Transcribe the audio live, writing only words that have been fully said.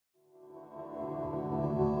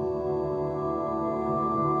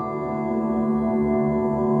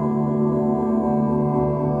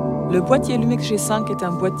Le boîtier Lumix G5 est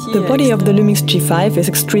un boîtier. The body of the Lumix G5 is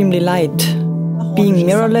extremely light. Being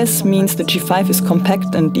mirrorless means the G5 is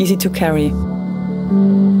compact and easy to carry.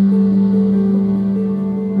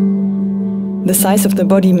 The size of the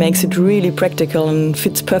body makes it really practical and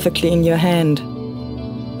fits perfectly in your hand.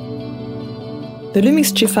 The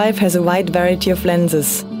Lumix G5 has a wide variety of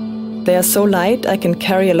lenses. They are so light I can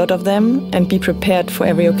carry a lot of them and be prepared for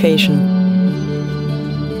every occasion.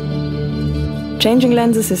 Changing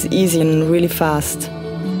lenses is easy and really fast.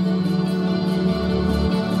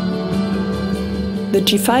 The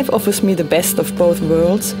G5 offers me the best of both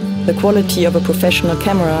worlds, the quality of a professional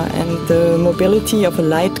camera and the mobility of a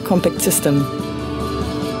light, compact system.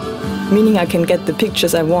 Meaning I can get the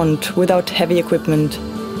pictures I want without heavy equipment.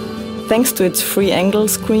 Thanks to its free angle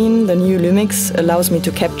screen, the new Lumix allows me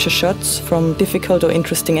to capture shots from difficult or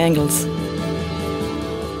interesting angles.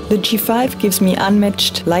 The G5 gives me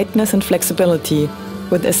unmatched lightness and flexibility,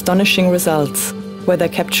 with astonishing results, whether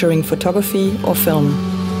capturing photography or film.